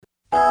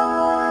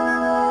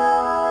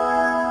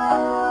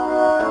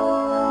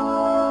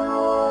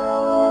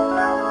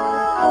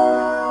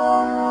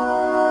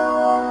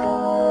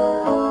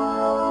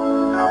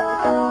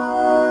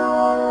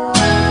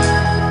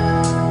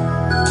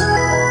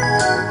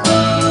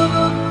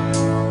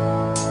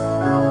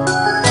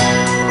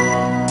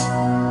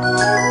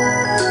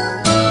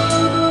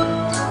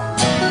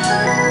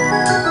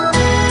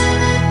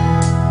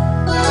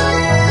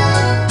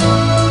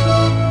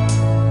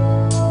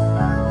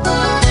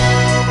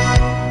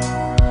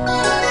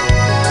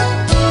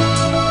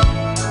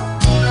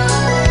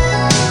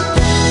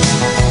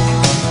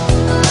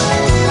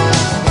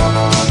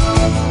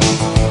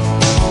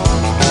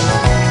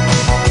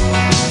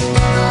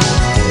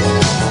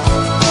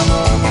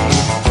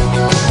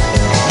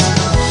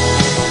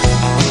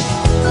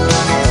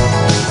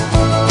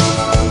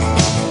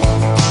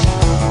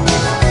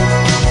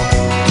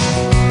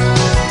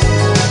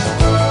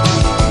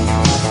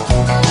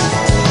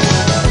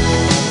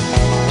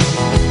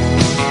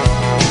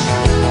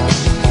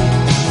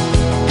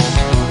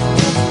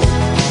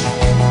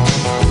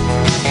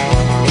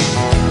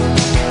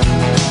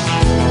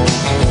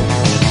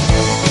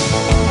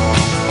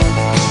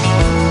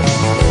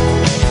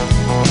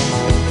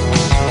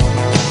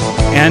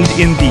And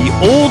in the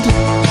Old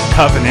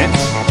Covenant,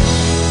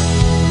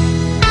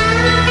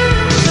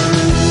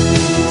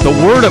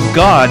 the Word of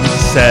God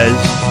says,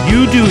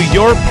 you do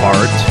your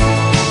part,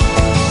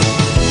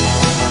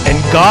 and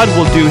God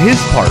will do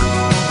His part.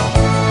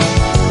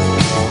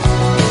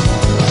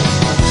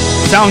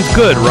 Sounds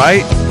good,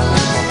 right?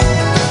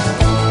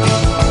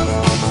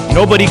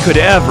 Nobody could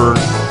ever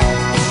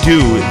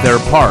do their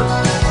part.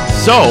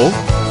 So,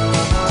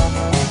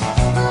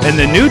 in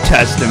the New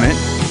Testament,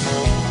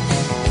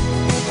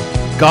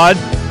 God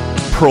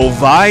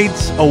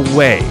provides a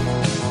way,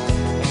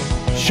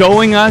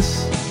 showing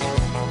us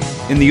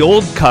in the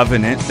Old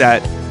Covenant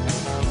that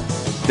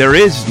there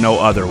is no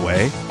other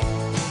way.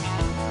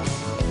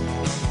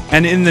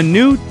 And in the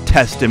New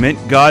Testament,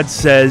 God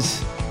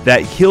says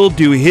that He'll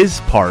do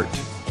His part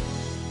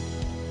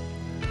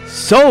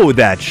so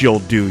that you'll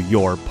do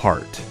your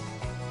part.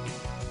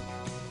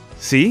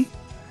 See?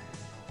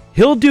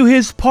 He'll do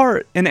His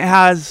part, and it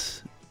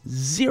has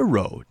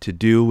zero to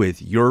do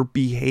with your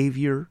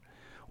behavior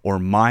or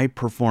my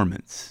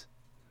performance,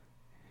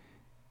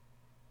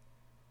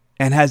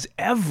 and has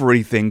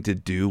everything to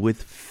do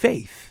with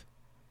faith.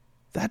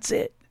 That's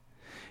it.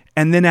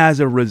 And then as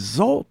a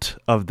result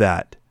of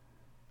that,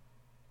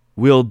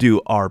 we'll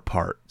do our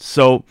part.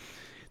 So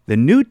the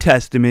New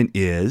Testament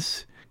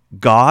is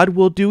God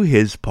will do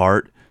His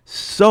part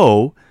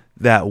so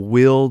that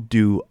we'll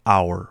do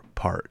our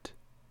part.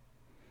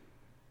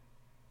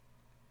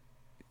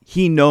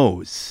 He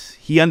knows,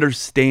 He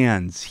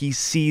understands, He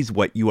sees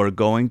what you are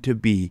going to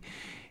be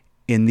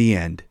in the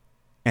end,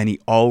 and He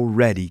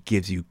already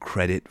gives you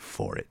credit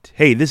for it.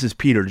 Hey, this is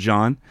Peter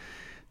John.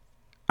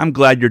 I'm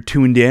glad you're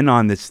tuned in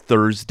on this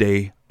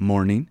Thursday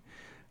morning,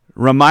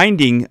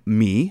 reminding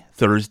me,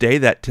 Thursday,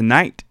 that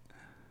tonight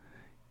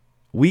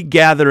we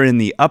gather in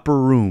the upper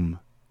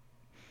room,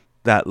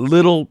 that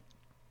little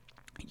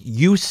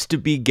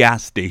used-to-be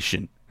gas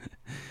station,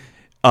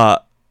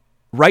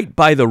 right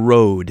by the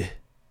road,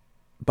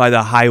 by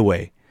the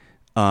highway,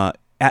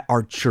 at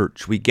our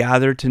church. We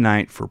gather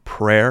tonight for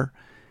prayer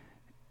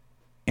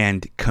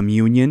and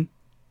communion,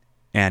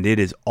 and it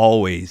is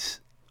always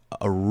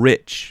a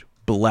rich,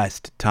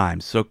 blessed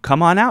time. So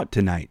come on out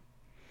tonight.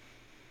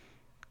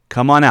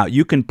 Come on out.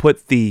 You can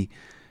put the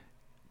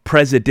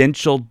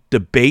presidential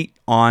debate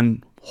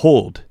on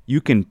hold.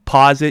 You can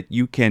pause it,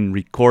 you can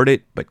record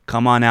it, but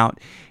come on out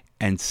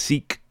and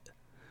seek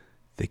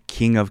the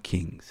King of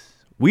Kings.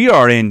 We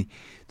are in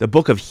the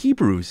book of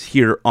Hebrews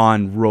here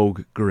on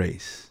Rogue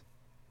Grace.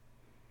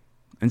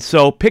 And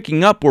so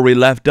picking up where we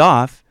left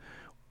off,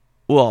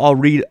 well, I'll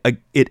read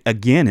it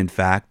again, in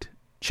fact,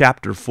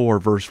 chapter 4,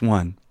 verse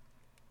 1.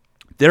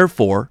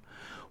 Therefore,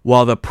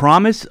 while the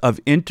promise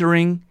of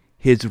entering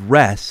His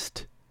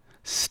rest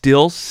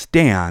still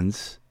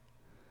stands,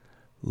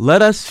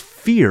 let us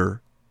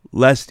fear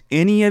lest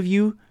any of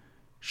you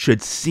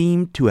should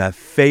seem to have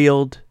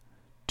failed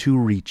to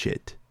reach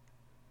it.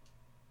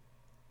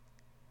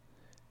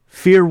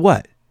 Fear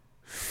what?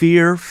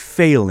 Fear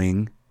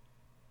failing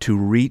to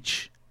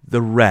reach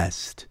the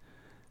rest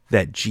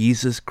that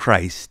Jesus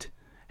Christ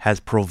has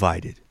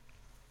provided.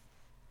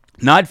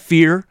 Not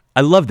fear.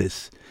 I love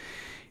this.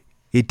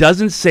 It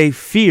doesn't say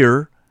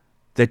fear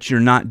that you're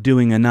not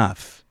doing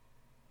enough.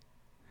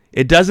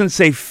 It doesn't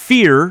say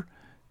fear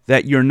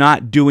that you're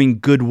not doing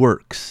good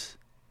works.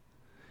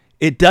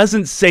 It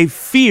doesn't say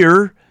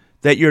fear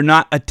that you're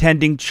not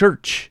attending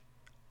church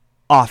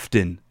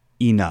often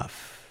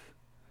enough.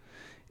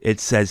 It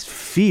says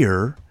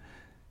fear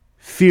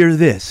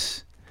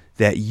this,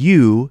 that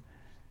you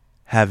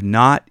have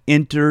not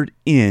entered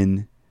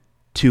in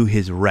to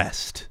His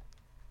rest.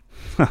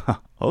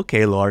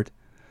 Okay, Lord.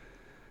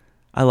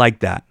 I like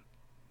that.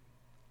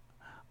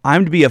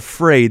 I'm to be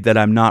afraid that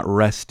I'm not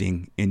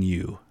resting in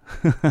you.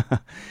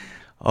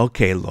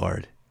 Okay,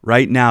 Lord.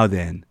 Right now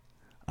then,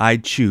 I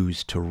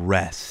choose to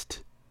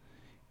rest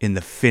in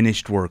the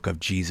finished work of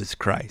Jesus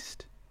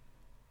Christ.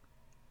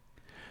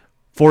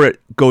 For it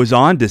goes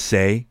on to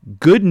say,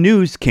 good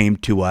news came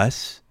to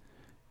us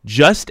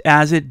just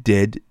as it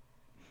did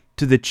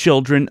to the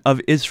children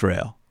of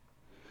Israel.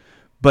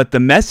 But the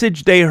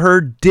message they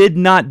heard did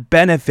not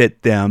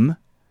benefit them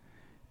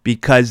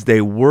because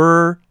they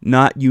were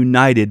not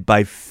united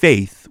by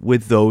faith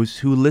with those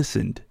who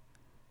listened.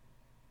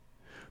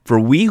 For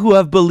we who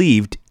have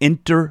believed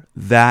enter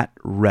that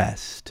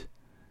rest.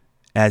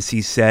 As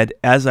he said,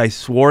 as I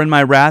swore in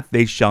my wrath,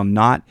 they shall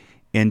not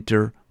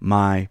enter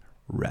my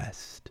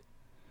rest.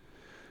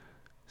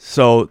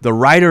 So the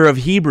writer of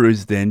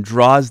Hebrews then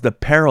draws the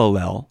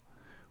parallel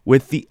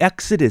with the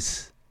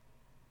Exodus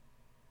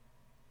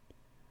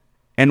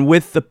and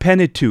with the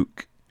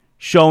Pentateuch,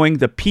 showing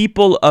the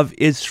people of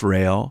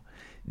Israel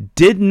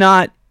did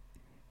not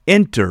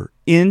enter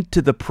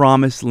into the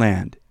promised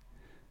land.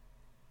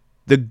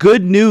 The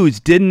good news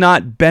did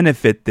not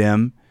benefit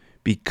them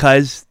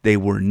because they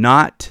were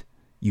not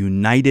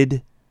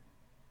united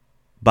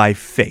by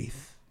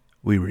faith,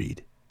 we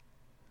read,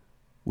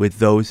 with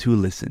those who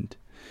listened.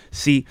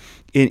 See,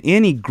 in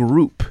any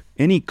group,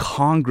 any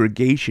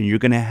congregation, you're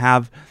going to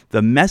have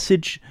the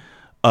message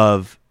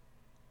of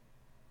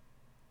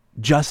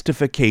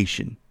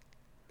justification.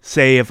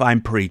 Say if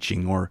I'm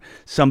preaching or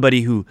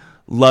somebody who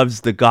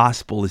loves the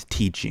gospel is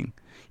teaching.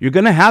 You're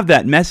going to have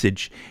that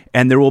message,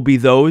 and there will be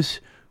those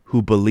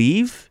who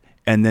believe,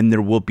 and then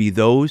there will be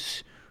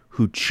those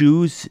who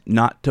choose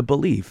not to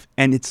believe.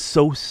 And it's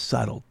so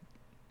subtle.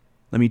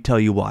 Let me tell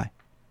you why.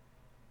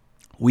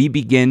 We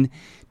begin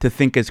to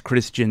think as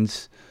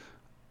Christians,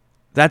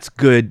 that's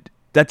good.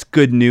 That's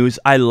good news.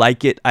 I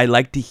like it. I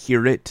like to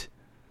hear it.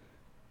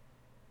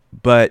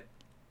 But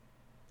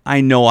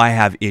I know I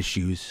have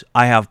issues.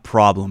 I have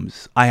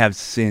problems. I have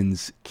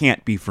sins.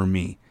 Can't be for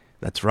me.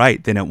 That's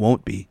right. Then it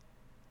won't be.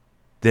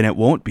 Then it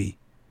won't be.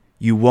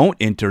 You won't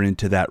enter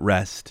into that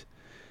rest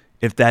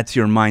if that's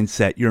your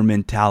mindset, your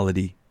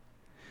mentality.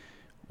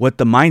 What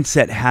the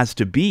mindset has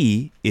to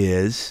be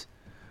is,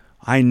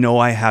 I know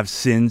I have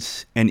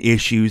sins and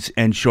issues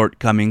and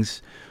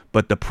shortcomings,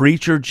 but the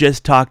preacher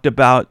just talked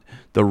about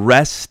the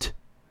rest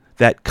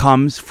that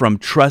comes from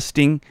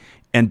trusting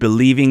and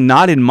believing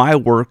not in my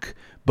work,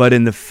 but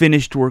in the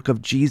finished work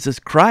of Jesus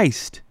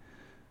Christ.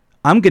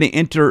 I'm going to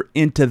enter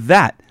into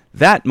that.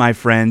 That, my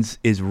friends,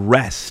 is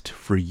rest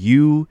for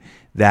you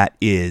that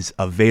is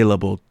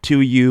available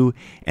to you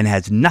and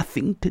has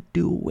nothing to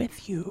do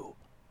with you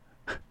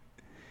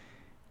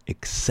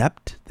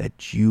except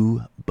that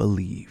you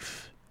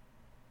believe.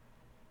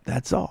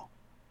 That's all.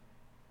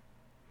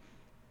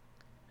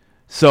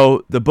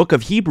 So the book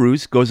of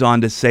Hebrews goes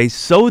on to say,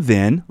 so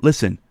then,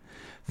 listen,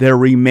 there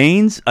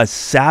remains a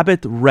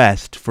Sabbath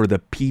rest for the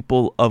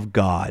people of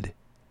God.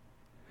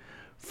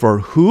 For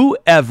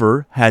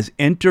whoever has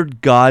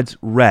entered God's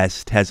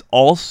rest has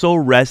also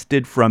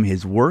rested from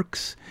his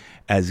works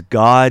as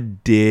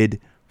God did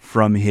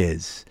from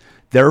his.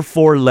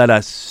 Therefore, let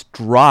us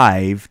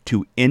strive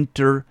to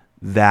enter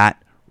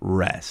that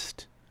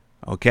rest.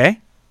 Okay?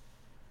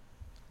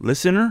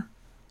 Listener,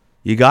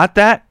 you got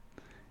that?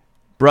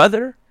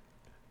 Brother,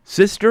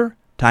 sister,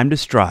 time to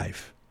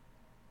strive.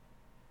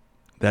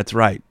 That's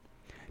right.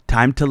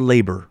 Time to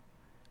labor.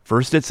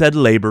 First it said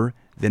labor,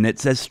 then it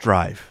says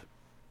strive.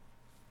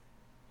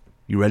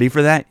 You ready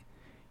for that?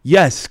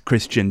 Yes,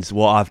 Christians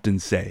will often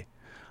say,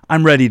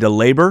 I'm ready to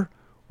labor.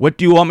 What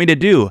do you want me to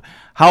do?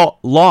 How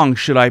long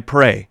should I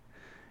pray?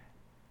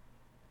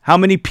 How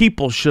many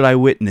people should I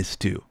witness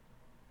to?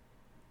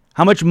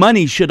 How much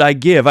money should I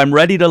give? I'm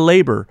ready to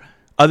labor.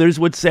 Others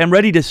would say, I'm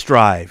ready to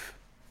strive.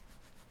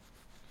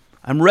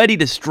 I'm ready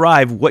to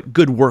strive. What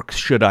good works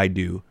should I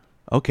do?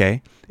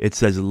 Okay, it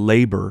says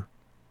labor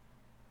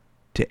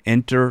to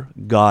enter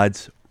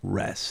God's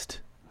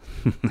rest.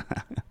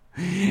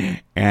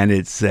 And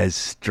it says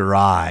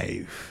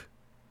strive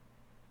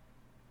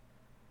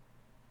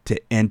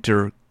to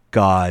enter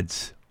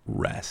God's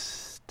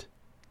rest.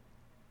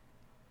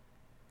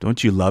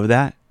 Don't you love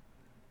that?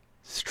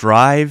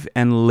 Strive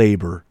and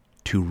labor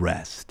to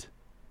rest.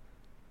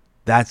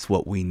 That's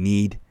what we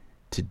need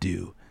to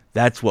do.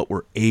 That's what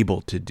we're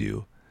able to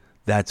do.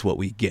 That's what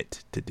we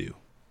get to do.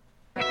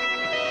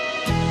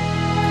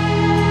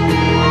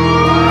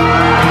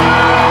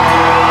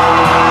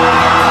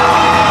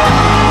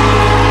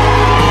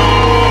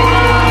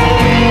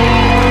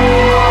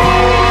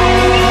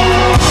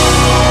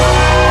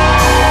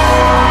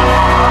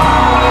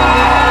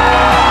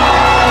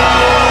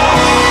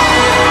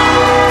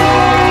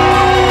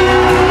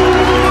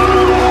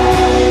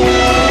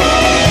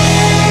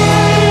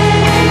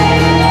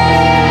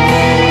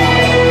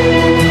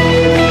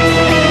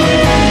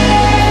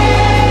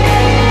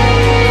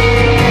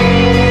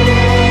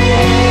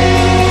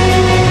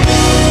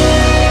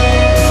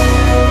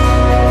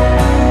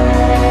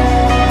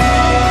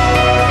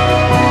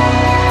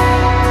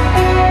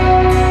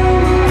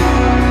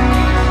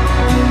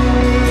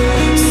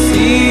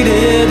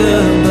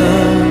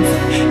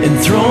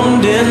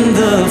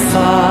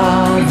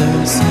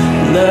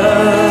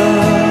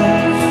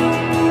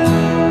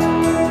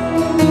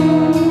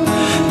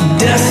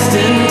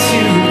 destined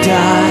to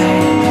die,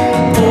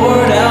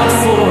 poured out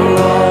for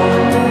all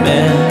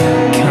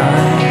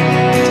mankind.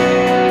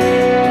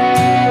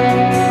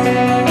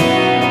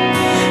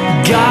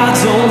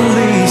 God's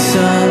only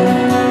Son,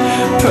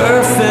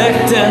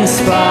 perfect and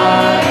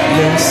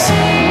spotless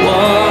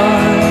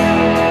one.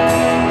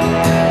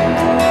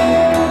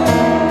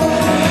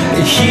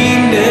 He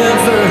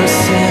never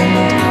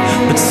sinned,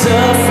 but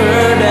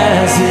suffered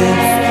as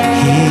if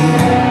he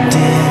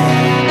did.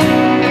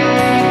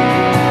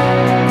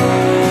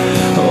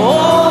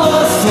 All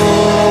authority,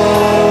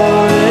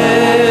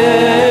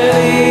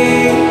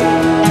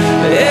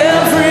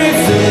 every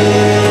victory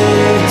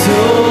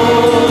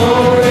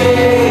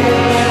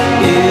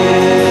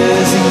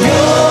is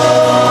yours.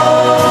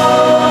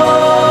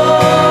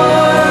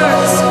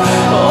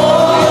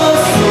 All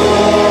authority,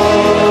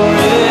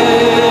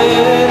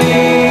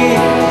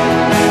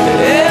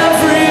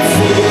 every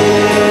victory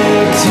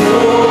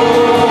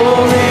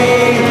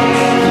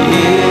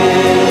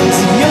is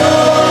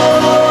yours.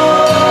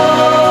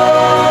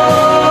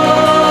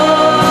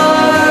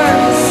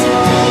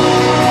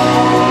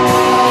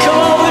 Come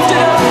on, lift it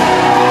up.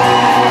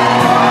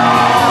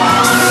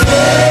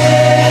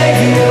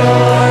 Savior,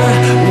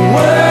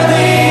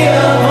 worthy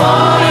of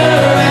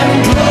honor and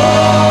glory,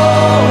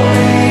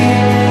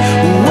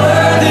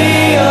 worthy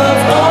of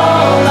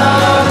all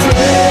our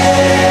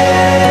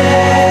praise,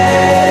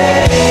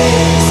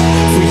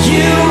 for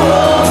you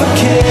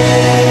overcame.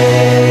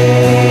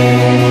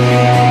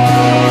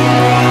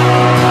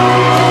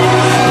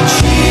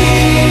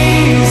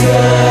 Jesus,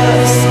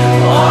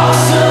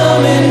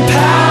 awesome in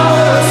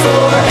power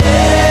forever,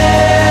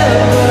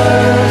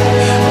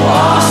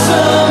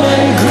 awesome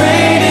and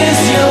great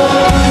is your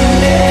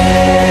name,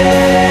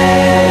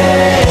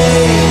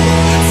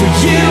 for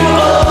you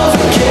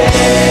overcame.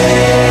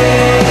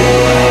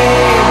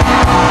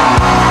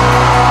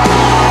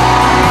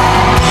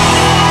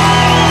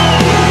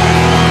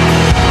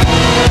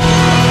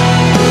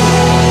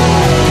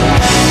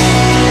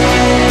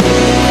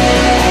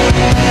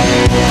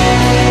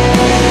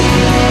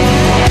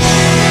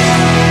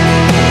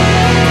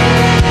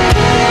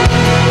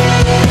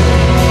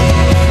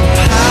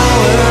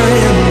 Power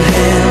in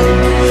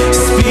hand,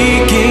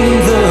 speaking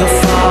the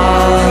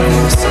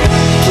Father's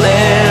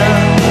plan.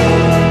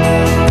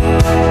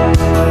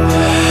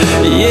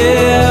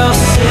 Yeah,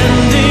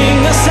 sending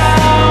us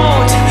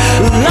out,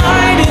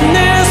 light in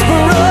this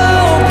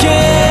broken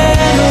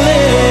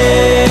land.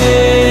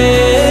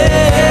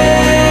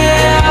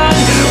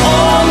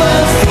 All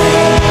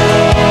authority,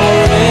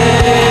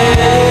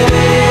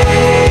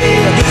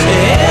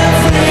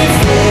 every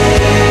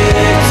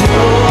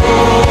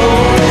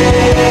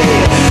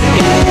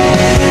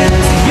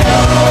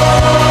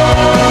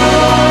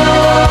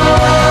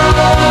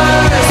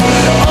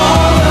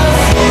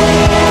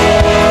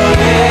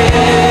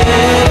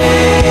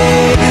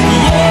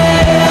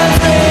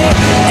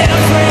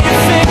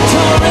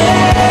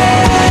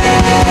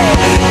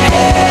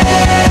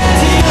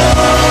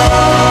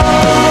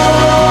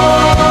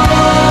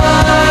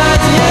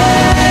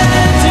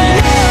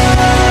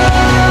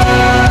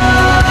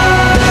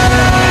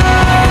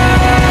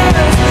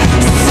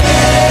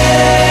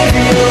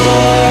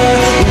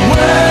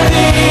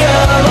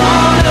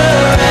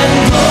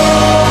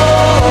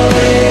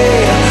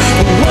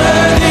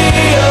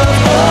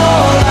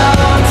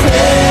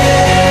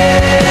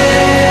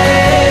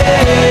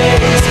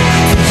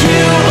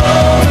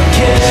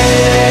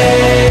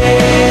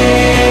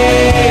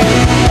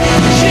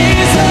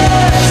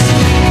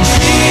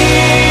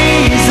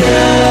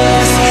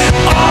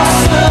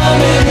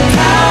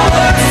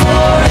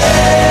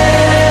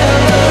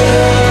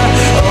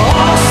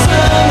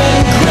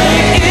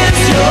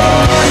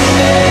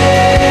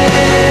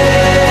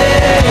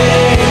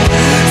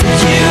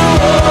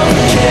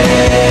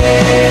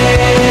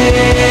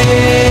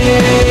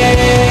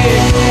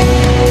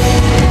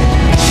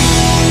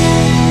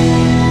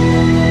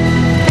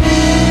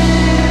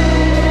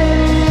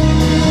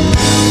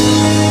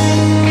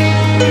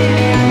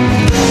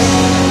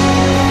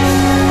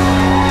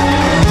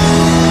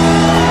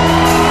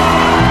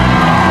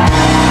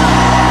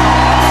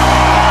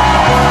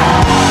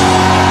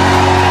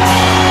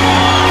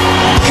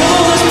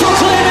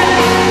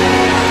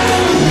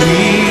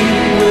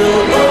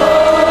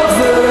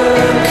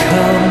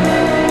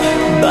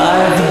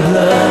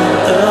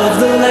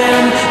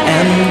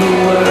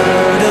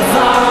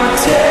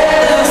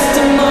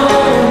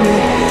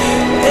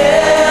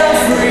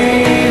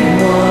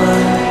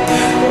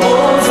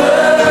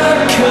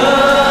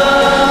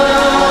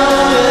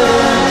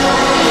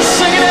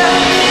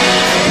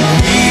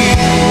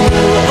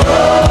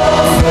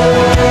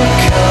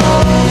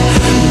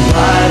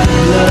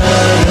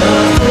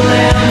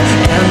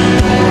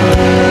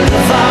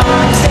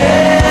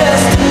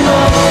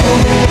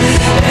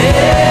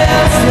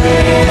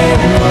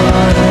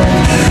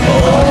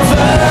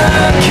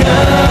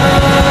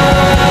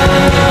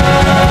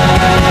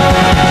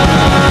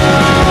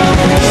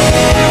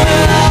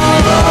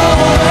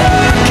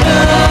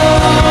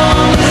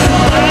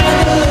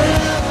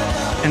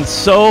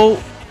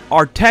So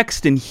our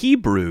text in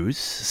Hebrews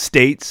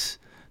states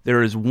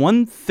there is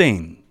one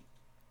thing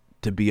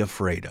to be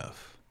afraid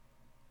of.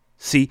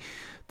 See,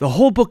 the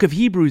whole book of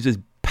Hebrews is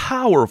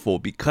powerful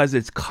because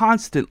it's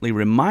constantly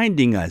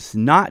reminding us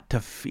not to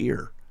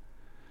fear,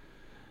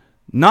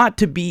 not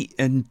to be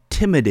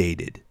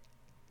intimidated.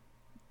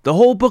 The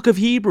whole book of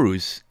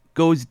Hebrews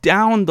goes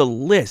down the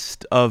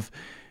list of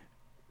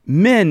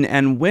men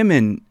and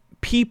women,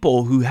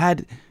 people who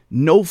had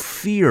no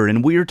fear,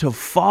 and we are to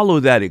follow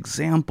that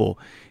example,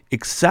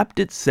 except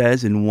it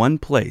says in one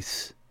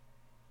place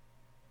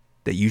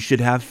that you should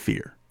have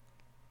fear.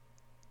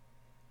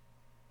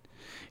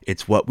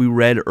 It's what we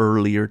read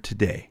earlier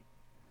today.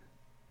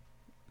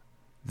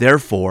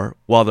 Therefore,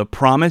 while the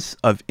promise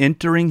of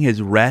entering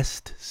his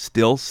rest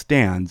still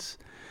stands,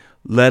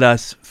 let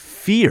us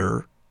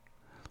fear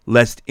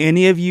lest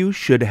any of you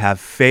should have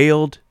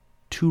failed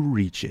to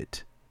reach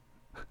it.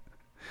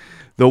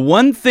 The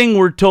one thing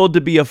we're told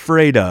to be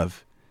afraid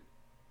of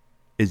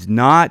is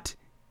not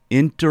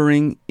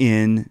entering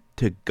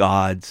into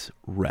God's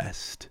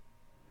rest.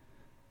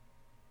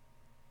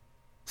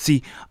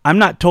 See, I'm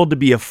not told to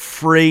be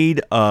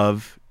afraid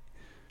of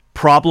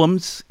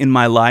problems in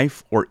my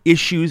life or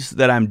issues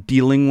that I'm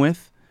dealing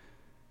with.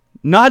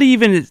 Not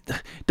even, it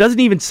doesn't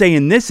even say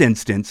in this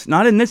instance,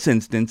 not in this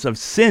instance of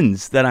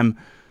sins that I'm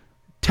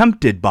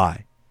tempted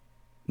by.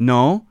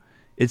 No,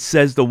 it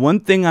says the one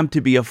thing I'm to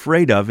be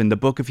afraid of in the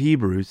book of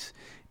Hebrews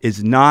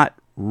is not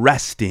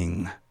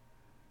resting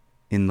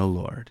in the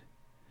Lord.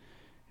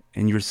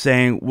 And you're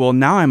saying, well,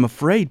 now I'm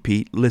afraid,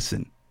 Pete.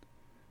 Listen,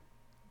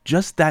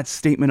 just that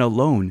statement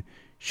alone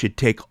should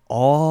take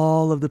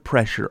all of the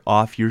pressure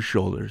off your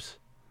shoulders,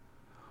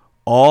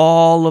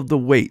 all of the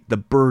weight, the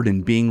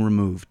burden being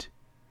removed.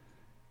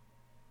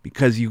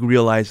 Because you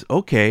realize,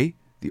 okay,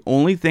 the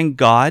only thing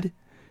God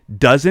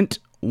doesn't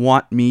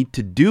want me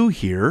to do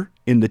here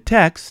in the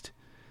text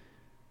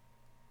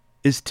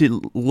is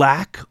to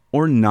lack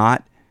or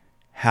not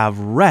have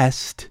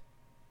rest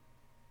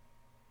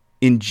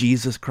in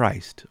Jesus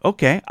Christ.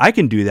 Okay, I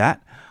can do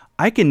that.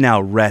 I can now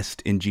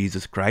rest in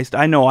Jesus Christ.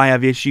 I know I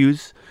have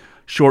issues,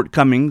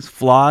 shortcomings,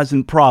 flaws,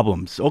 and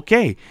problems.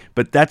 Okay,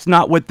 but that's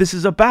not what this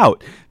is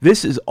about.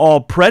 This is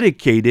all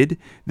predicated,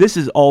 this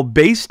is all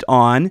based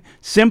on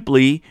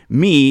simply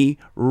me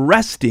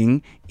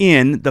resting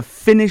in the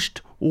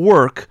finished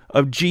work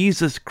of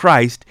Jesus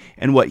Christ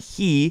and what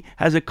he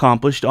has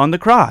accomplished on the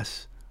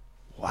cross.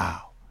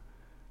 Wow.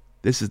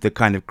 This is the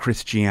kind of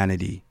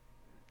Christianity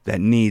that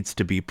needs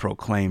to be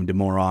proclaimed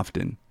more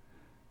often.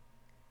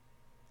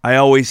 I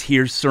always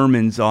hear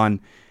sermons on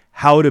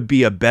how to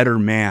be a better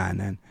man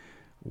and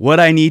what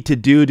I need to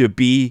do to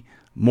be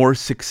more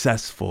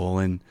successful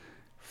and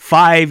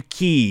 5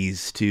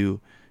 keys to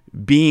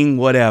being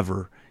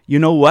whatever. You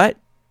know what?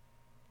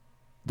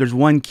 There's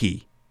one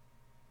key.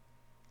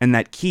 And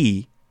that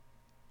key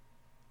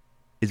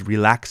is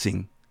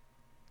relaxing.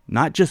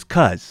 Not just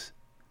 'cause.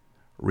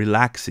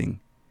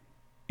 Relaxing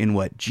in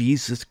what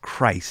Jesus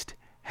Christ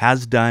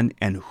has done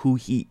and who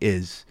he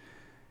is.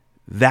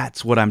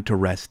 That's what I'm to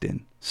rest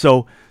in.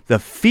 So the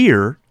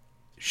fear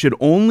should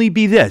only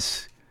be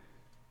this: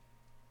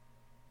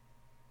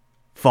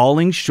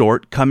 falling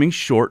short, coming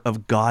short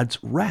of God's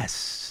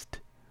rest.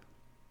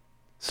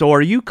 So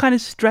are you kind of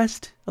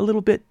stressed a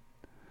little bit?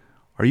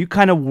 Are you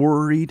kind of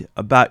worried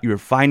about your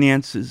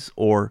finances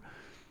or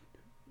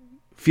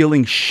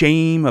feeling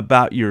shame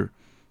about your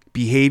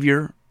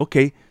behavior?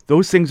 Okay,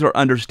 those things are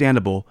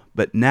understandable,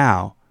 but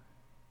now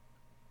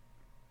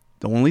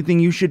the only thing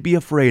you should be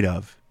afraid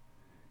of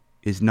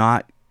is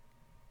not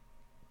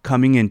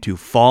coming into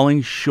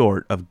falling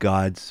short of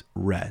God's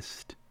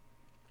rest.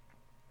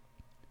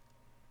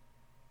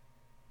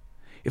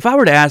 If I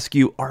were to ask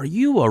you, are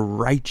you a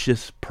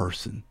righteous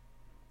person?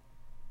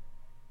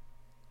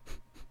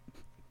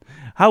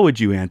 How would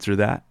you answer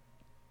that?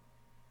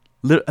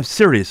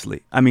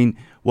 Seriously, I mean,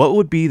 what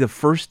would be the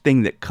first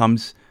thing that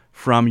comes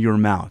from your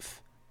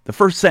mouth? The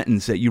first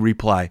sentence that you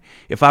reply.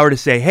 If I were to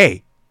say,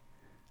 hey,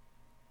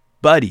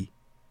 buddy,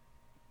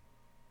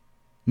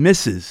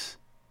 Mrs.,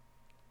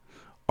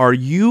 are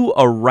you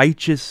a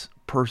righteous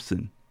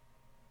person?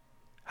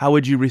 How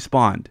would you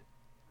respond?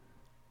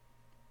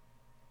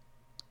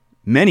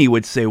 Many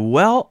would say,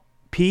 well,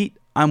 Pete,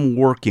 I'm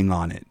working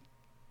on it.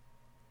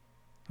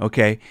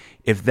 Okay,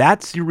 if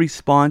that's your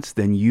response,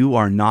 then you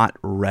are not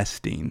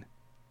resting.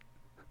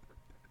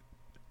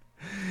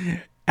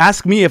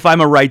 Ask me if I'm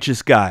a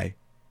righteous guy.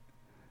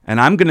 And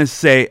I'm going to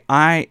say,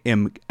 I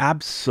am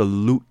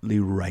absolutely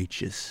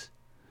righteous.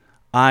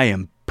 I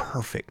am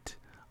perfect.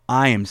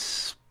 I am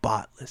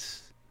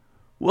spotless.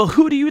 Well,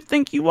 who do you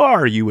think you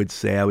are? You would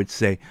say. I would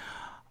say,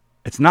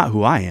 it's not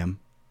who I am.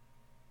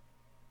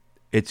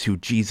 It's who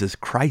Jesus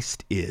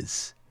Christ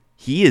is.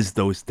 He is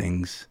those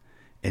things,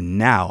 and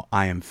now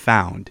I am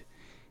found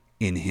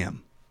in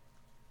him.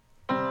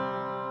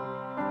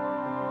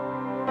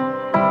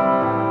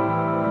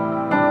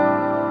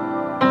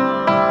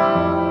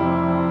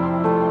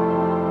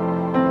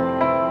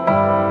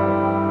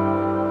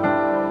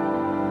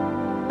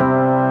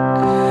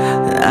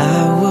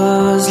 I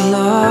was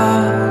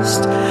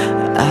lost,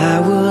 I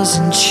was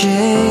in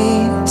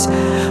chains,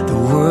 the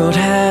world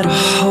had a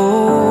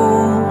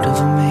hold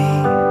of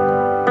me.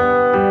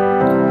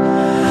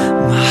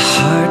 My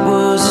heart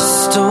was a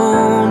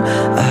stone,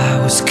 I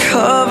was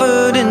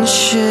covered in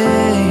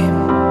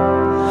shame.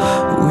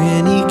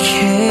 When he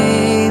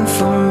came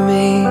for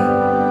me,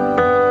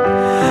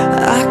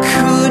 I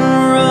couldn't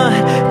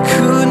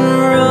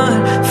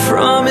run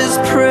from his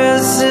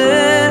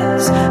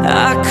presence.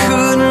 I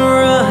couldn't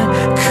run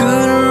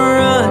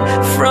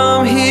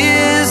from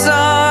his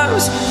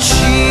arms.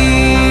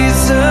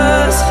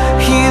 Jesus,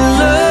 he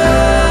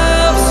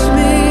loves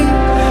me,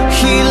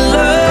 he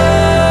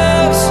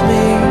loves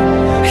me,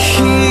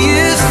 he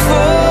is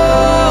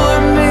for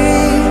me.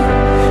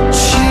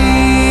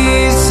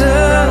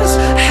 Jesus,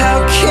 how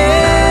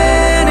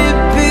can it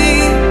be?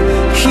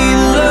 He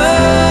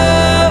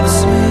loves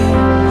me,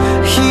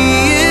 he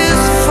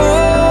is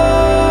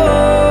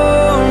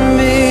for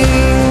me.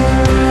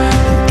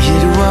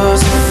 It was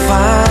a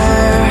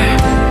fire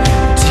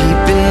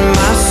deep in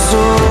my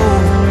soul.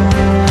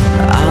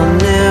 I'll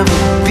never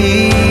be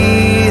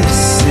the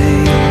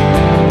same.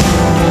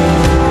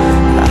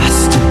 I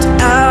stepped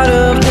out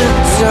of the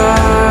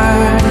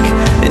dark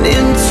and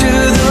into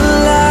the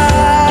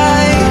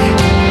light.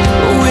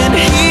 When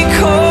he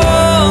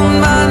called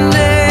my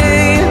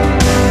name,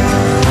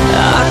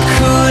 I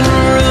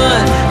couldn't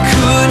run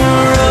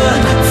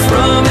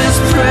from his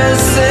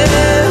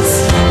presence.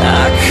 I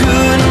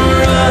couldn't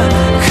run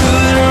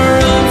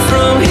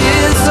from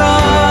his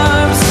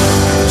arms.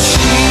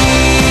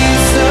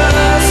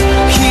 Jesus,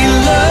 he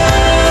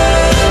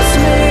loves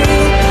me,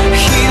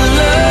 he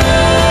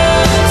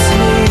loves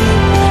me,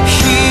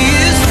 he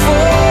is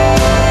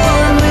for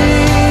me.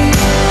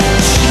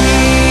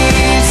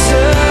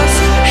 Jesus,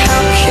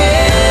 how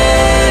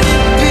can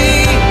it be?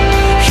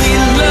 He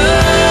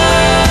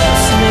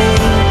loves me,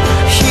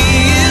 he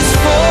is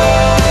for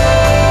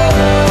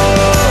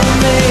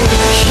me.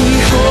 He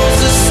holds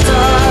the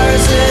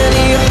stars and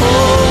he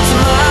holds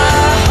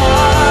my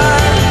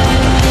heart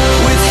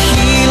with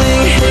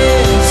healing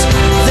hands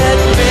that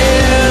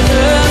bear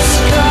the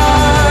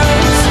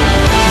scars.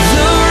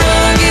 The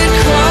rugged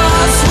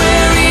cross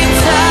where he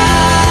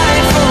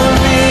died for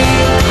me,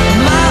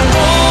 my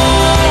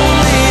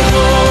only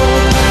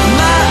hope,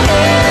 my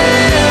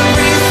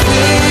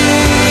everything.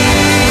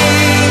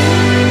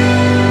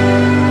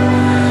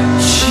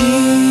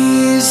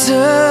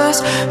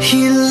 Jesus,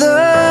 he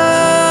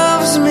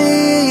loves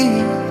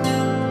me.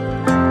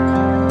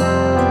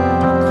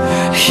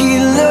 He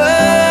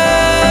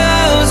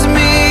loves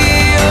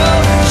me,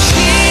 oh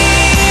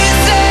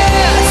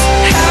Jesus,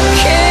 how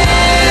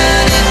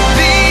can it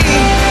be?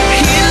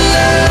 He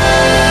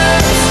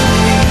loves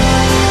me,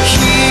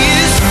 he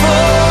is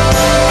for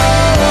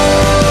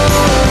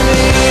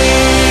me.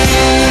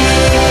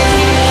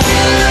 He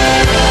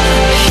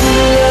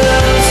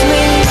loves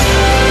me,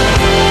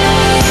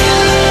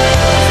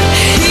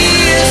 he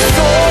is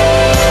for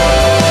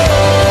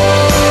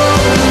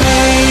me.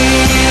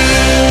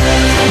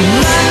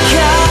 My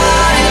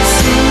God, it's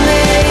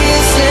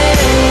amazing,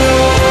 oh,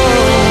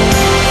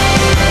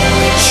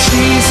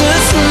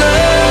 Jesus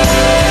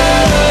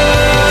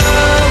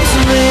loves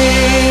me.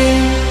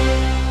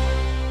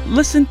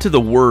 Listen to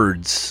the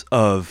words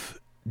of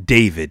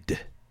David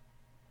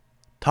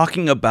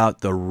talking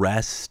about the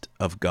rest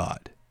of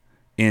God.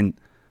 In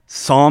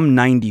Psalm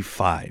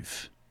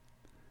 95,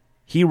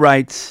 he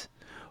writes,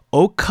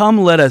 "O come,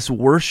 let us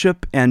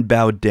worship and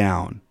bow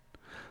down.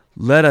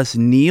 Let us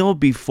kneel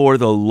before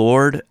the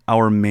Lord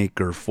our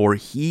Maker, for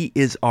he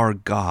is our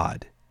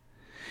God,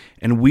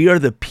 and we are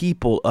the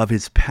people of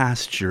his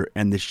pasture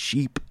and the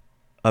sheep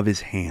of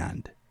his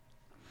hand.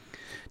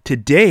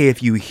 Today,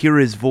 if you hear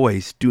his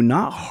voice, do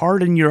not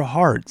harden your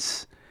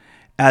hearts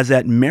as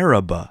at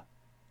Meribah,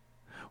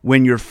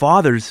 when your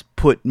fathers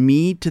put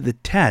me to the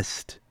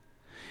test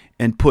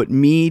and put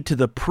me to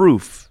the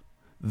proof,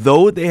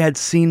 though they had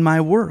seen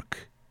my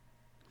work.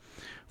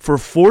 For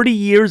 40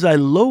 years I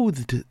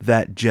loathed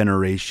that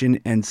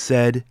generation and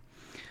said,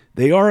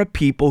 they are a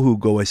people who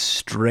go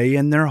astray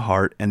in their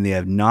heart, and they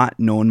have not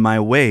known my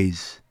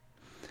ways.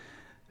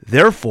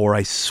 Therefore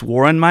I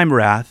swore in my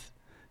wrath,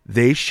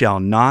 they shall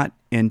not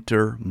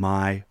enter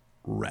my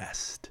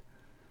rest."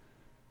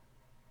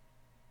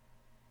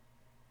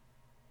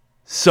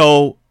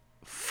 So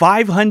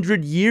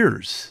 500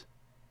 years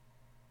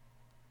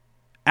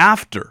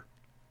after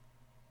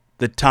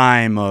the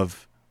time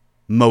of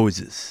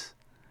Moses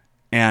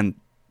and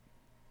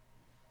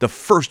the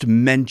first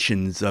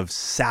mentions of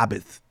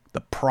Sabbath,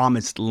 the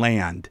promised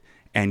land,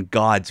 and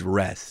God's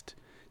rest,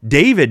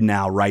 David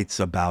now writes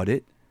about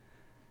it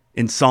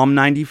in Psalm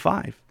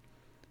 95.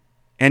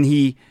 And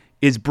he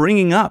is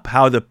bringing up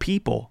how the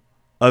people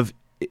of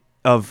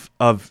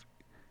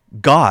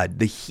God,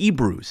 the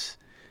Hebrews,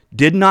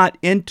 did not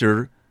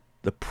enter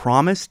the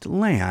promised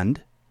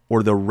land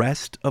or the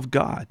rest of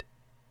God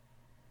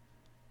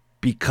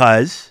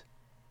because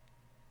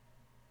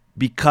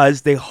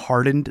they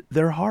hardened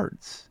their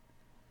hearts,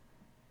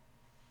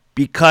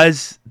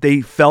 because they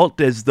felt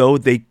as though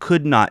they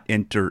could not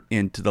enter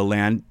into the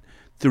land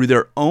through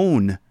their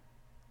own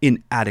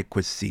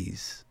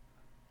inadequacies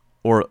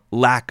or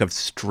lack of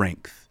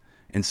strength.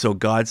 And so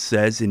God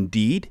says,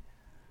 indeed,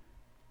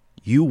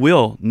 you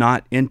will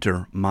not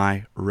enter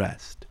my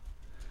rest.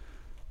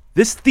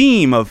 This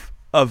theme of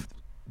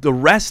the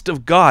rest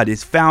of God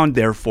is found,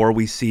 therefore,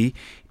 we see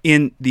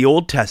in the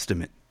Old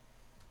Testament,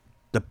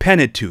 the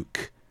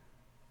Pentateuch,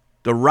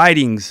 the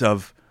writings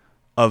of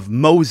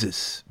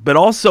Moses, but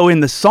also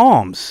in the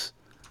Psalms,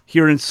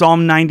 here in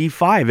Psalm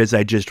 95, as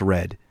I just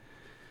read.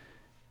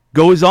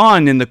 Goes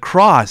on in the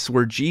cross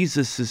where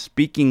Jesus is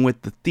speaking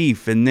with the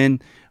thief, and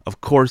then, of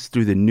course,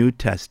 through the New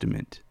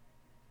Testament.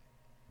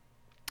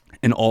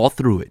 And all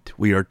through it,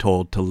 we are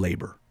told to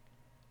labor.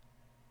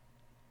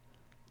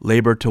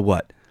 Labor to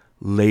what?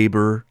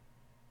 Labor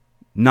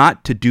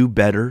not to do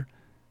better.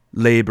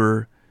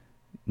 Labor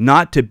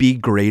not to be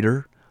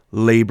greater.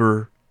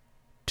 Labor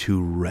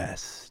to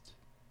rest.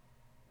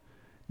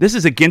 This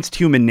is against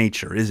human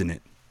nature, isn't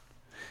it?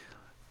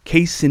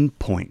 Case in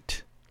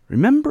point.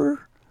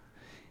 Remember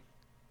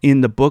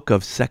in the book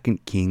of 2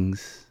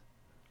 Kings,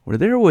 where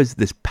there was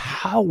this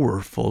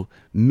powerful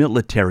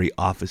military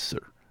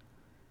officer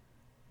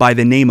by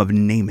the name of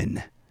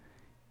Naaman.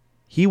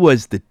 He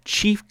was the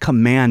chief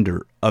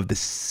commander of the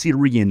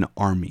Syrian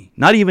army,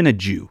 not even a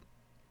Jew,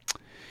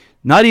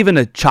 not even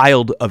a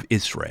child of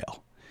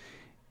Israel.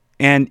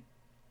 And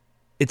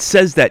it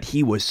says that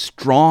he was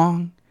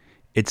strong,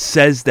 it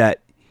says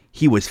that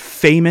he was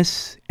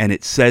famous, and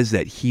it says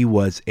that he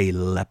was a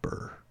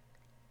leper.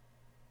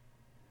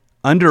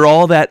 Under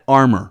all that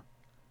armor,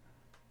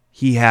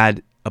 he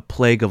had a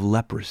plague of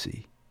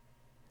leprosy.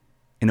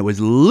 And it was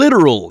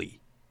literally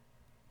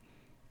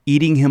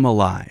eating him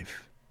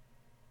alive.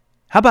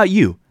 How about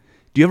you?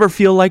 Do you ever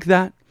feel like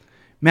that?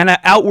 Man,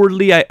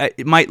 outwardly,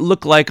 it might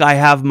look like I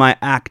have my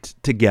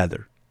act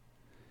together.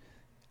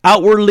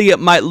 Outwardly, it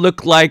might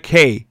look like,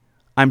 hey,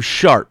 I'm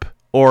sharp,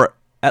 or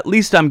at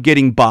least I'm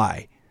getting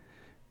by.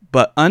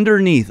 But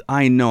underneath,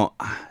 I know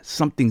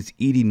something's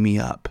eating me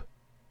up.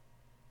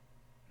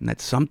 And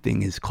that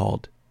something is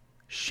called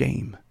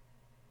shame.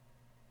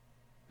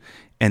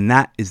 And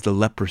that is the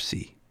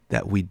leprosy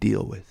that we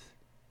deal with.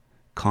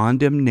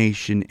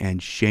 Condemnation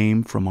and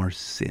shame from our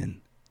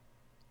sin.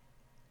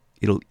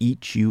 It'll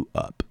eat you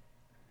up.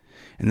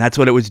 And that's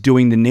what it was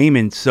doing to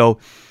Naaman. So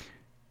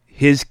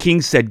his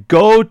king said,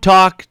 go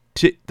talk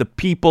to the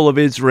people of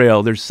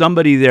Israel. There's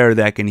somebody there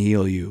that can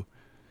heal you.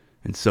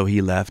 And so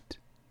he left.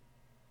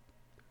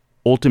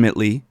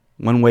 Ultimately,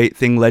 one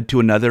thing led to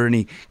another, and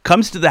he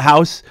comes to the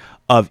house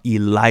of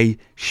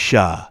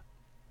Elisha.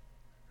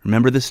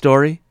 Remember the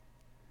story?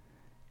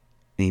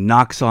 And he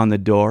knocks on the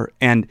door,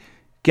 and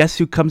guess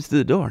who comes to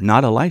the door?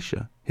 Not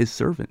Elisha, his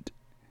servant.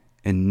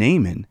 And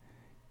Naaman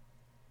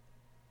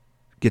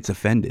gets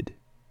offended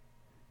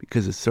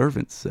because the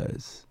servant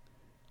says,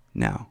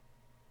 now,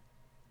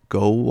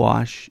 go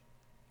wash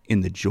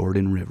in the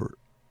Jordan River,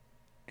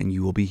 and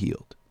you will be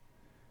healed.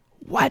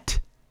 What?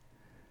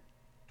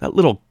 That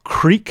little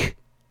creek?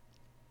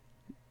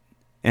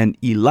 And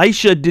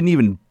Elisha didn't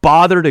even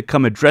bother to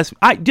come address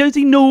me. Does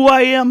he know who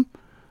I am?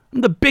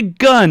 I'm the big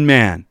gun,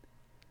 man.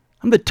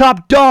 I'm the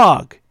top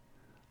dog.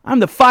 I'm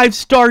the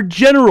 5-star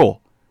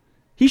general.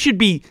 He should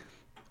be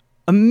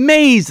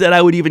amazed that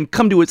I would even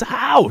come to his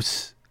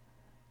house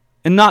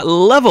and not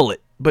level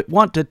it, but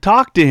want to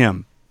talk to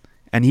him.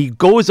 And he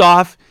goes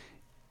off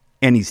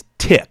and he's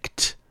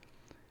ticked.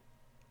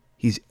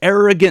 He's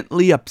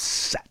arrogantly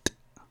upset.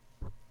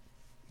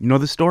 You know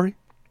the story?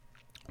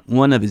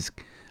 One of his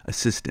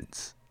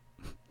assistants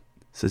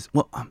says,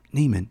 well,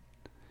 Naaman,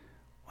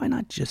 why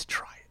not just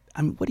try it?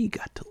 I mean, what do you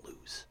got to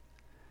lose?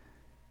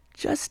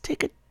 Just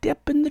take a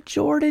dip in the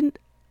Jordan.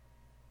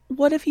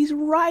 What if he's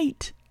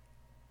right?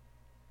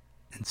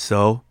 And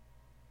so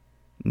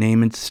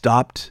Naaman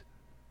stopped,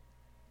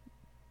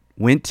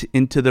 went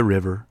into the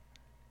river,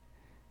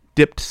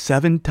 dipped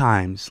 7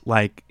 times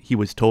like he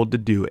was told to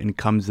do, and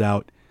comes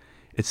out.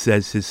 It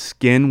says his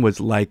skin was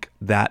like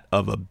that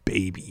of a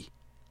baby.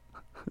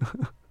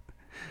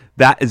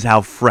 That is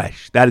how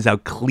fresh, that is how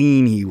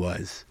clean he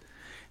was.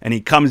 And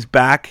he comes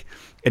back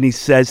and he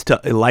says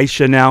to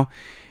Elisha now,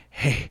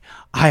 hey,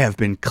 I have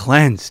been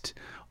cleansed.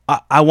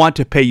 I want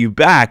to pay you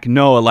back.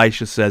 No,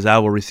 Elisha says, I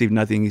will receive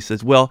nothing. He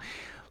says, well,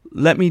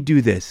 let me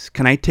do this.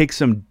 Can I take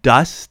some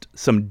dust,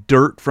 some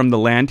dirt from the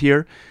land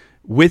here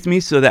with me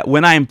so that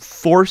when I am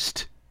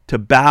forced to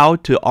bow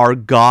to our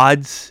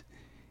gods,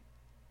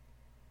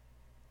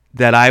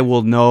 that I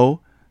will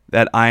know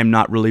that I am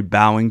not really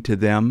bowing to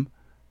them,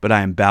 but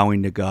I am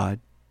bowing to God?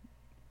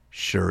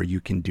 Sure,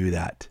 you can do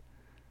that,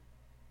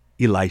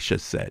 Elisha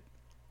said.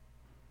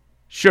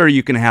 Sure,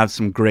 you can have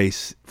some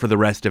grace for the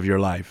rest of your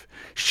life.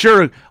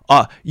 Sure,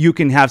 you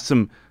can have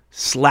some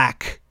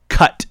slack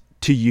cut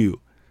to you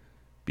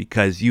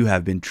because you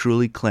have been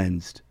truly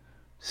cleansed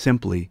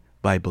simply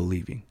by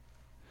believing.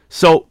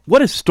 So,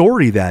 what a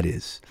story that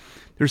is.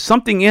 There's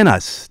something in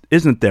us,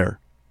 isn't there,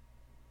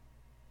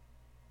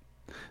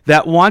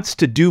 that wants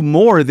to do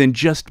more than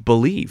just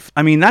believe.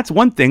 I mean, that's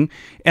one thing.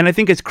 And I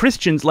think as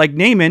Christians like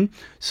Naaman,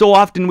 so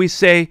often we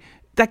say,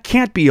 that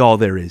can't be all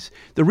there is.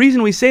 The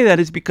reason we say that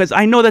is because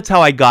I know that's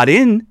how I got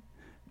in,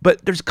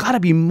 but there's got to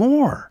be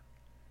more.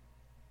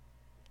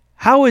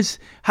 How is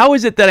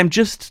it that I'm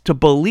just to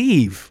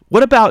believe?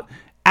 What about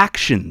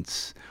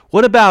actions?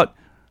 What about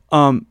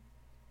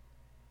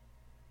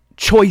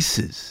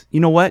choices? You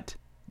know what?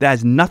 That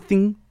has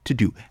nothing to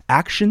do.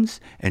 Actions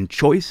and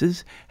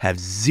choices have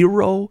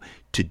zero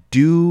to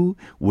do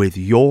with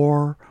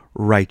your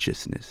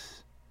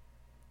righteousness.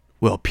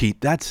 Well, Pete,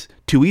 that's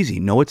too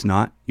easy. No, it's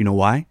not. You know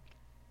why?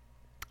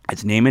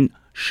 As Naaman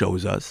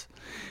shows us,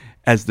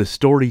 as the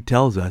story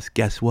tells us,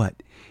 guess what?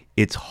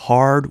 It's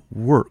hard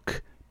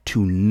work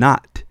to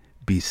not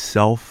be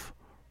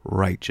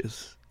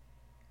self-righteous.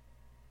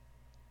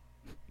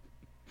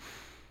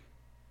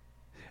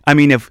 I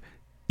mean, if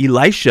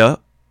Elisha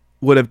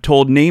would have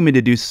told Naaman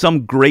to do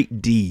some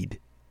great deed,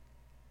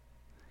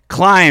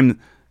 climb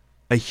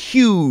a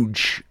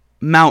huge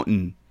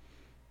mountain,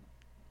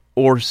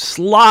 or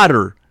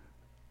slaughter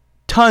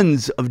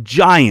tons of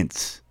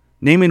giants,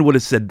 Naaman would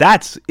have said,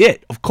 that's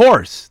it, of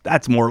course,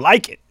 that's more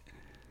like it.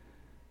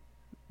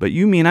 But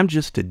you mean I'm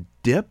just to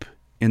dip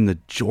in the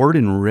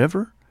Jordan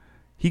River?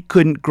 He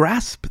couldn't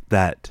grasp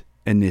that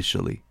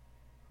initially.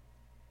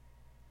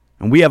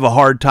 And we have a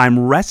hard time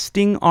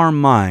wresting our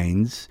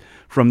minds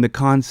from the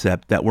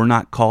concept that we're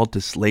not called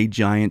to slay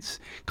giants,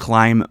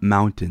 climb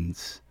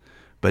mountains,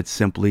 but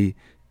simply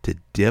to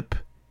dip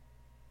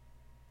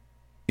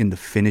in the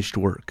finished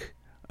work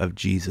of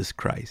Jesus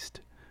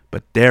Christ.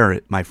 But there,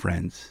 my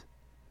friends,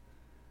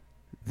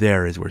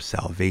 there is where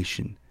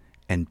salvation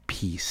and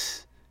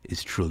peace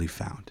is truly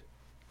found.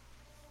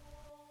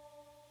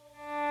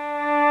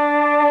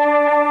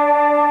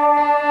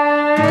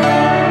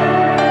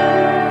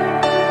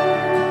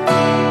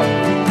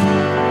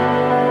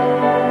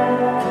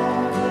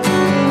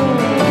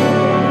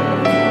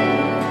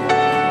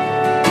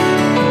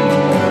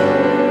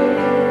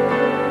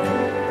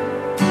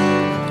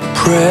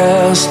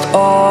 Pressed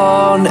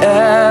on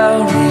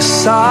every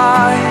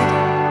side,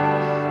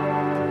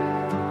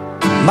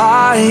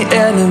 my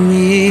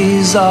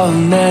enemies are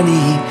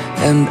many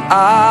and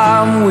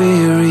I'm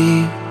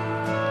weary,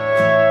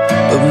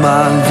 but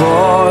my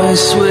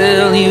voice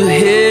will you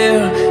hear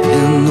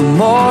in the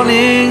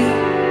morning.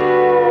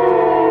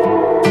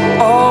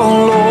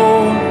 Oh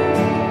Lord,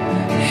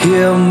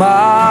 hear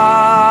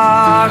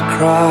my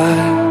cry.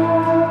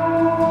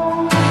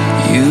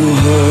 You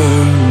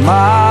heard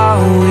my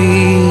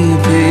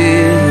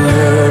weeping,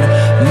 heard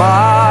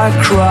my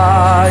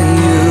cry.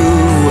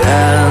 You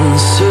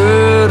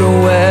answered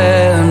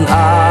when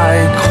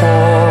I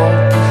call,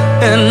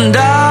 and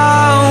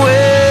I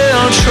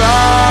will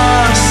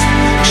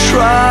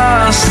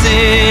trust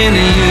in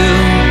you.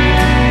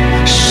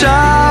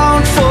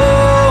 Shout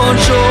for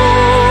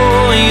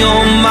joy,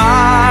 you're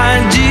my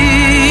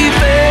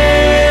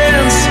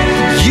defense.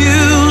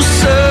 You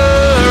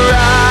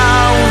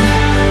surround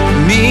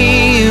me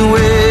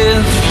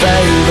with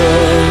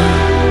favor.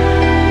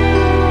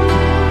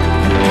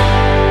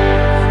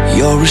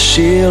 You're a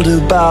shield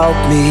about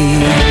me.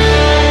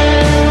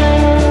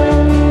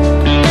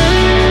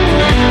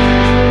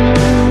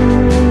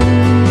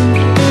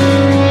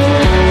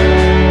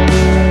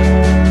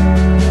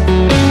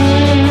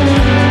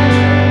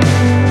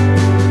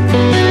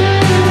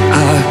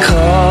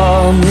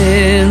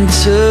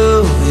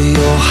 Into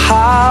your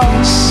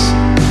house,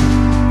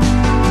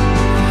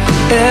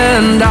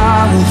 and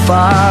I will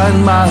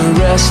find my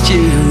rest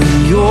here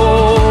in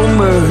your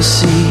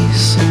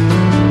mercies.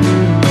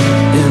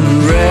 In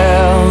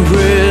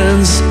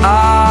reverence I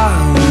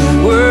will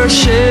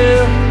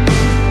worship.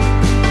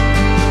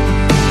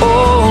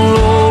 Oh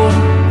Lord,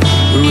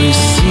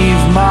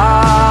 receive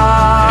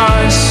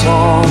my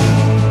song.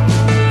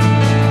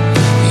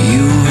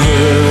 You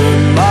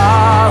heard my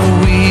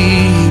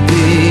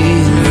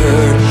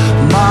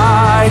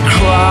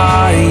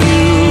cry,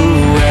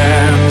 you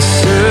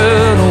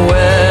answered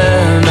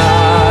when I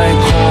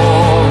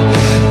call,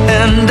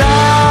 and I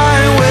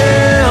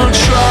will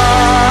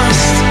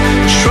trust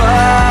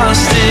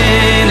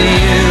in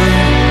you.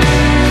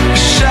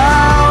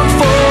 Shout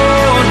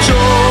for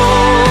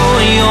joy,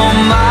 you're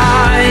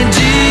my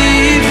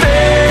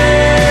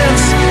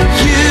defense.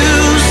 You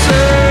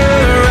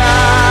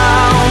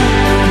surround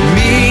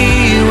me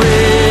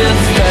with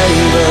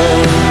favor.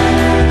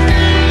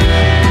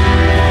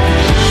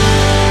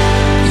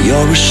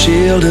 You're a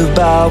shield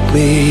about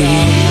me.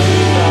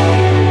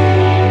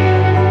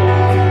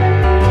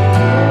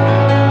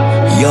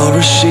 You're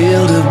a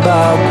shield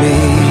about me.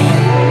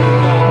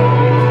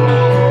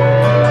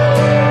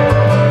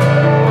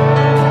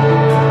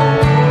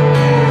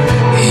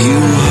 You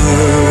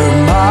heard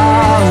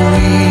my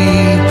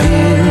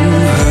weeping,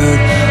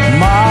 heard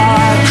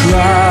my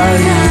cry.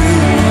 You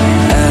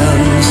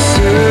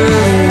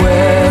answered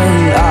when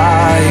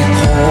I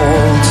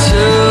called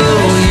to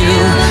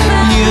you.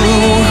 You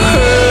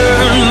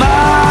heard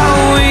my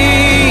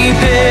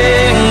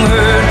weeping,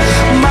 heard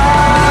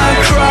my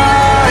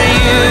cry.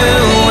 You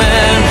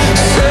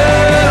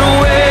answered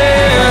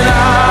when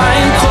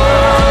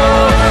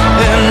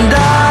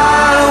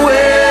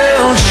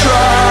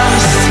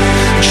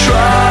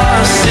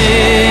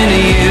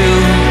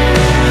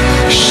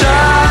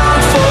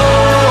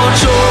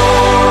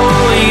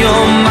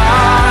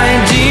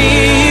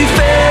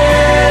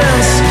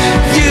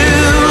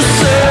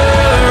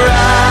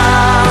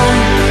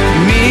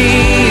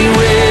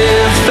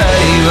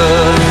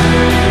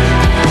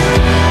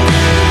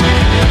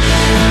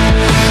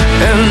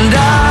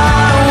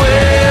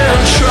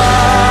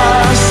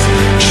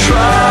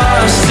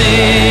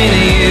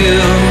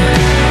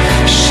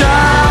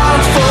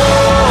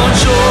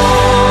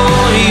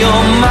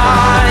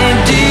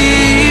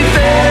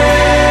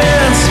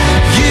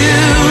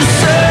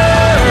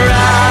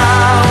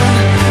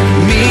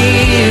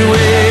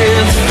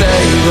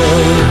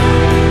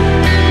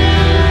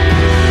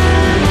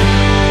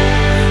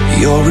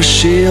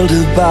shield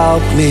about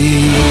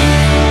me.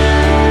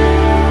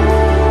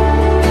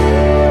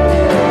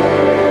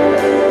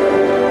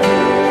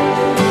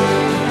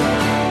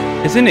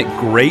 Isn't it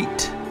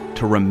great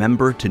to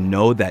remember to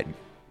know that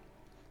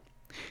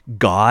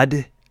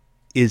God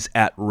is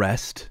at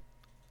rest?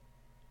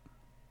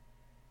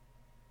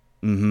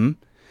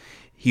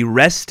 He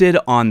rested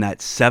on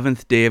that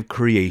seventh day of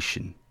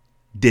creation,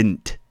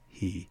 didn't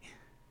he?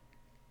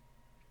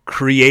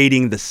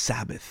 Creating the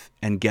Sabbath.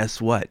 And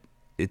guess what?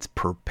 It's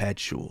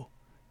perpetual.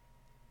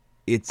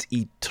 It's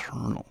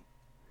eternal.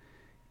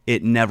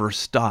 It never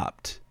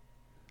stopped.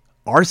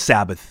 Our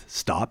Sabbath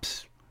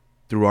stops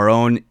through our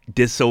own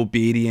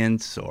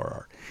disobedience or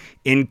our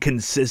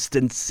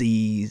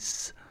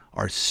inconsistencies,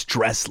 our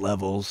stress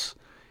levels.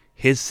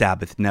 His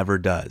Sabbath never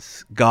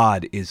does.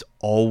 God is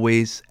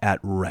always at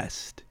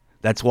rest.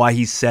 That's why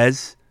he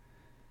says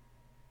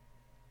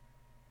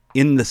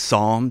in the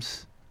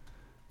Psalms,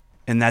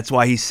 and that's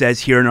why he says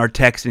here in our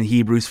text in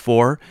Hebrews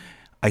 4,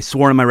 I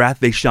swore in my wrath,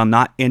 they shall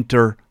not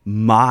enter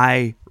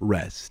my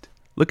rest.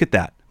 Look at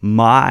that.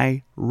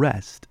 My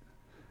rest.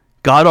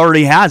 God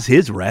already has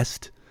his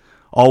rest.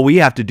 All we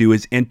have to do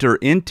is enter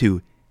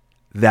into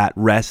that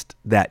rest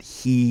that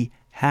he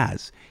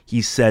has.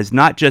 He says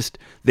not just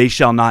they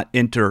shall not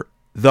enter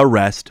the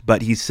rest,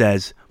 but he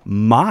says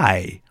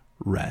my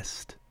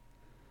rest.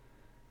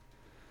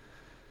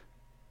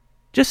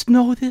 Just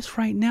know this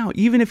right now.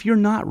 Even if you're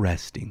not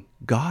resting,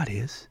 God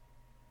is.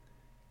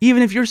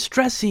 Even if you're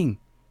stressing,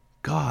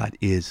 God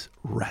is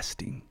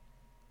resting.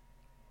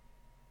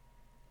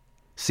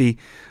 See,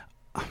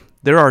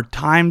 there are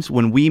times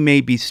when we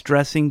may be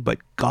stressing, but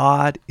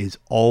God is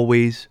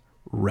always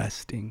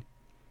resting.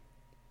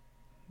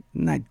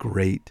 Isn't that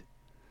great?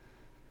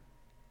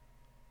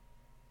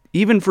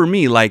 Even for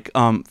me, like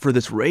for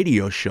this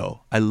radio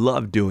show, I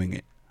love doing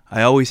it.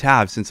 I always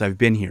have since I've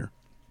been here.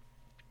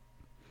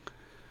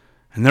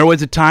 And there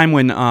was a time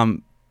when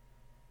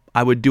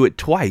I would do it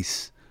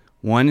twice.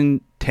 One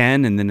in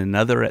 10 and then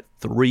another at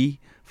 3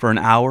 for an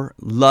hour.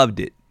 Loved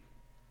it.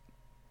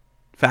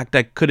 In fact,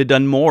 I could have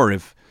done more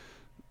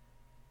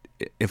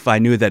if I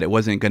knew that it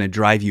wasn't going to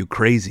drive you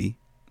crazy.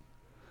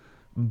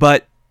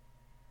 But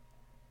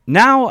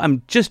now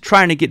I'm just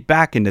trying to get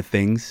back into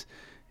things.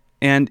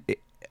 And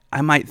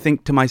I might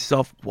think to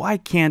myself, why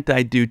can't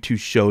I do 2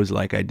 shows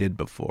like I did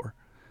before?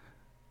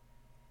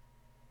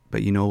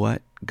 But you know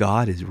what?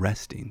 God is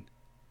resting.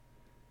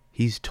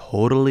 He's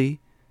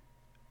totally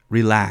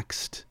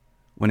relaxed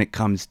when it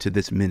comes to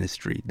this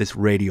ministry, this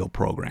radio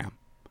program,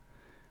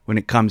 when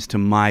it comes to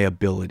my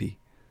ability.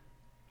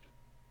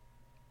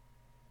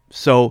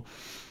 So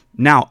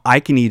now I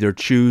can either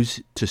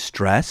choose to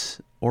stress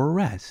or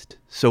rest.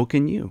 So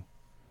can you.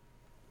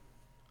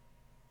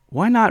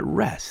 Why not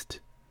rest?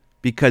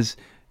 Because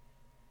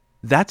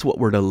that's what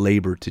we're to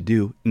labor to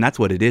do. And that's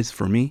what it is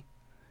for me.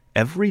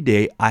 Every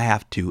day I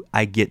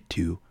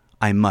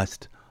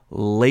must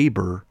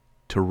labor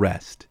to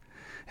rest.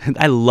 And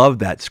I love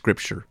that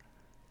scripture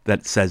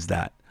that says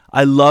that.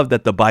 I love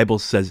that the Bible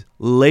says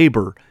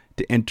labor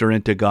to enter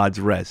into God's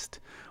rest.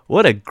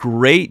 What a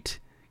great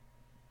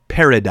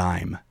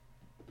paradigm.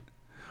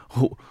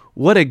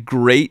 What a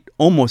great,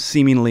 almost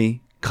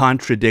seemingly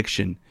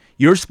contradiction.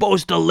 You're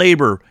supposed to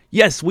labor.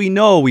 Yes, we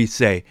know, we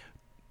say,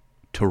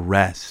 to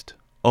rest.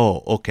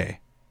 Oh, okay.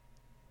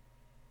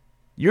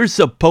 You're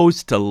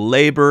supposed to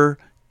labor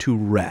to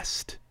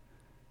rest.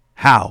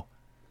 How?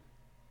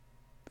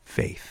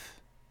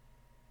 Faith.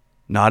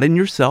 Not in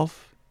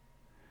yourself,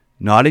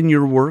 not in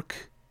your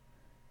work,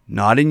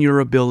 not in your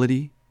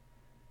ability.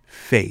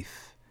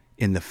 Faith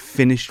in the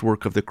finished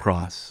work of the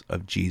cross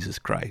of Jesus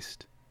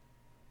Christ.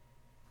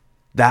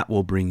 That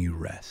will bring you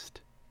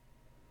rest.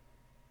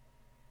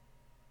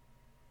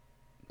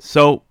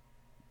 So,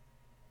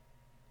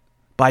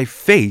 by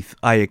faith,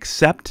 I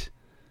accept,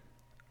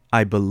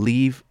 I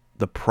believe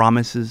the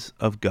promises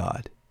of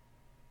God.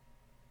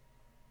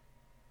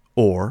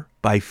 Or,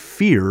 by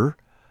fear,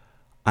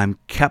 I'm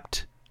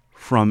kept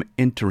from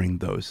entering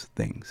those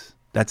things.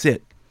 That's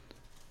it.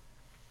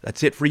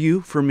 That's it for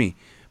you, for me.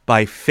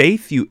 By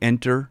faith, you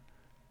enter.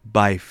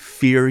 By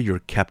fear, you're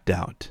kept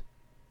out.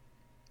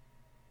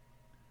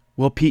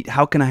 Well, Pete,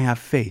 how can I have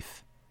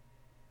faith?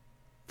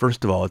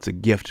 First of all, it's a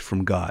gift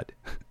from God.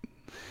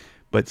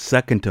 But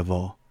second of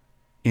all,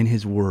 in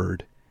His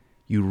Word,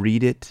 you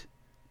read it,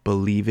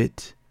 believe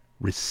it,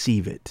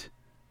 receive it.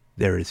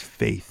 There is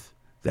faith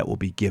that will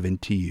be given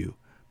to you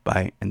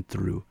by and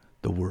through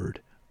the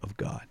Word of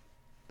God.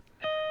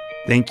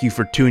 Thank you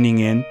for tuning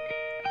in.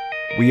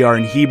 We are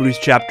in Hebrews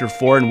chapter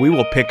 4, and we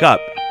will pick up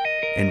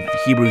in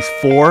Hebrews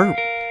 4,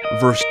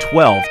 verse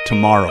 12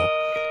 tomorrow,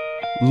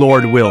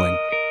 Lord willing.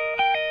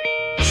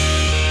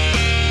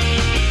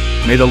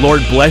 May the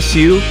Lord bless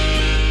you,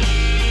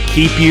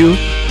 keep you,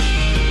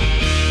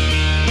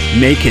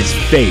 make His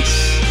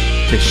face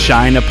to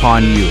shine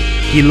upon you.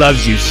 He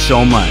loves you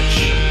so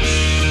much.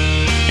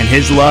 And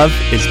His love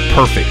is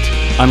perfect.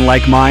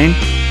 Unlike mine,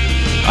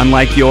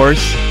 unlike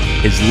yours,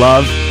 His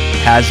love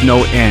has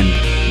no end,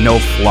 no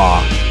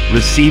flaw.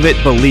 Receive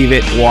it, believe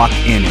it, walk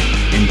in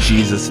it. In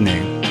Jesus'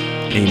 name,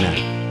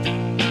 Amen.